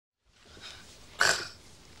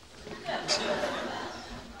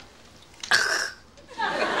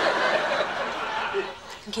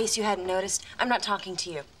In case you hadn't noticed, I'm not talking to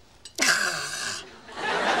you.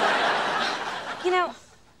 You know,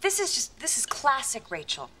 this is classic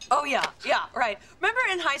Rachel. Oh, yeah, right. Remember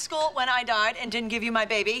in high school when I died and didn't give you my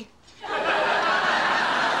baby?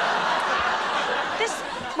 This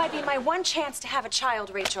might be my one chance to have a child,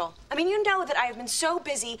 Rachel. I mean, you know that I have been so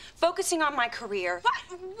busy focusing on my career.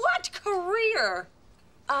 What career?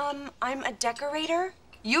 I'm a decorator.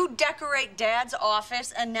 You decorate Dad's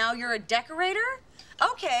office and now you're a decorator?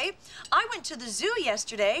 Okay, I went to the zoo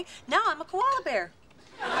yesterday. Now I'm a koala bear.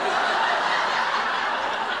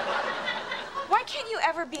 Why can't you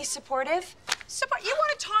ever be supportive? You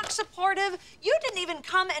want to talk supportive? You didn't even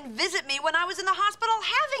come and visit me when I was in the hospital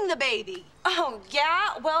having the baby. Oh,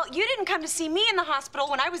 yeah? Well, you didn't come to see me in the hospital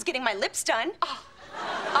when I was getting my lips done.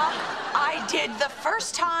 I did the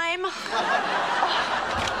first time.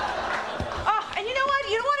 And you know what?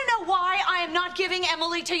 You want to know why I am not giving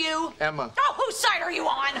Emily to you? Emma. Oh, whose side are you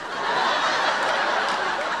on?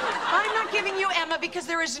 I'm not giving you Emma because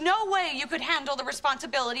there is no way you could handle the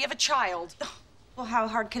responsibility of a child. Well, how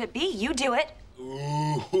hard could it be? You do it.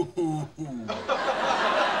 Ooh. Do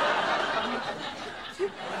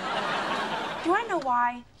you want to know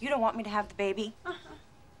why you don't want me to have the baby?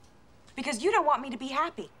 Because you don't want me to be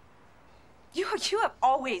happy. You have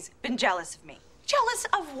always been jealous of me. Jealous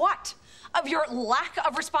of what? Of your lack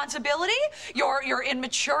of responsibility? Your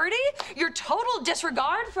immaturity? Your total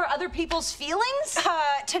disregard for other people's feelings?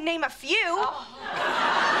 To name a few. Oh.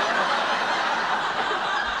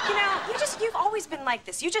 You know, you've always been like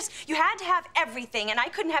this. You had to have everything, and I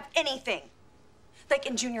couldn't have anything. Like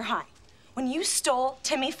in junior high, when you stole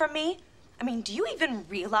Timmy from me, I mean, do you even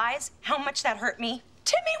realize how much that hurt me?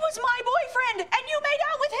 Timmy was my boyfriend, and you made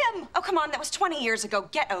out with him. Oh, come on, that was 20 years ago.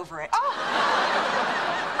 Get over it. Oh.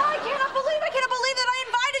 I cannot believe that I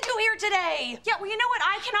invited you here today. Yeah, well, you know what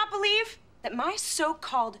I cannot believe? That my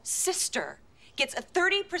so-called sister gets a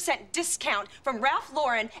 30% discount from Ralph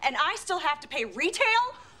Lauren, and I still have to pay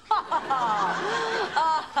retail?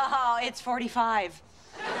 Oh, it's 45.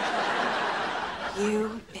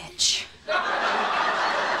 You bitch.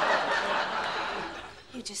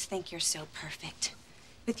 You just think you're so perfect.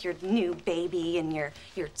 With your new baby and your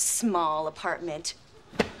small apartment.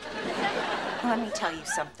 Let me tell you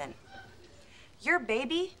something. Your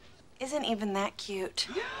baby isn't even that cute.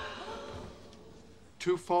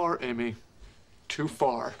 Too far, Amy. Too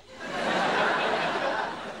far.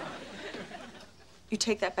 You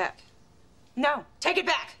take that back. No. Take it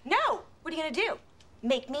back. No. What are you gonna do?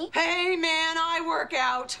 Make me? Hey, man, I work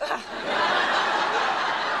out.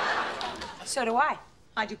 So do I.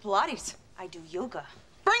 I do Pilates. I do yoga.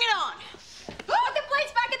 Bring it on. Put the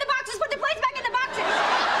plates back in the boxes. Put the plates back in the boxes.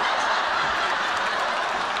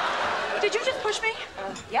 Did you just push me?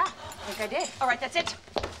 Yeah, I think I did. All right, that's it.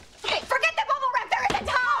 Okay, forget the bubble wrap. There isn't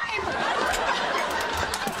time.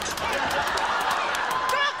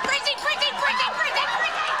 Freezing.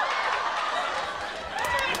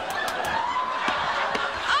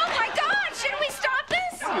 Oh, my God. Shouldn't we stop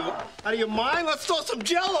this? Out of your mind? Let's throw some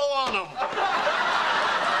Jell-O on them.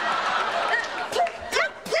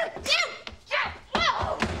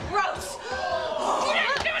 Gross.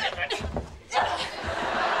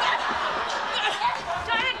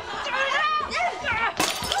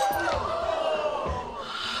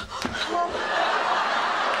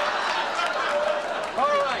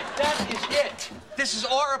 This is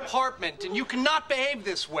our apartment, and you cannot behave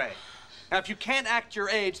this way. Now, if you can't act your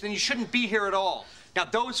age, then you shouldn't be here at all. Now,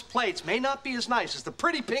 those plates may not be as nice as the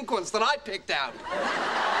pretty pink ones that I picked out.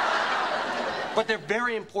 But they're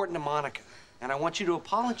very important to Monica, and I want you to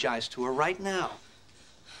apologize to her right now.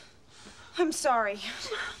 I'm sorry.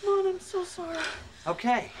 Mom, I'm so sorry.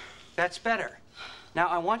 Okay, that's better. Now,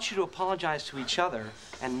 I want you to apologize to each other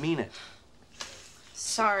and mean it.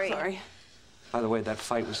 Sorry. By the way, that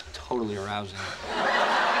fight was totally arousing.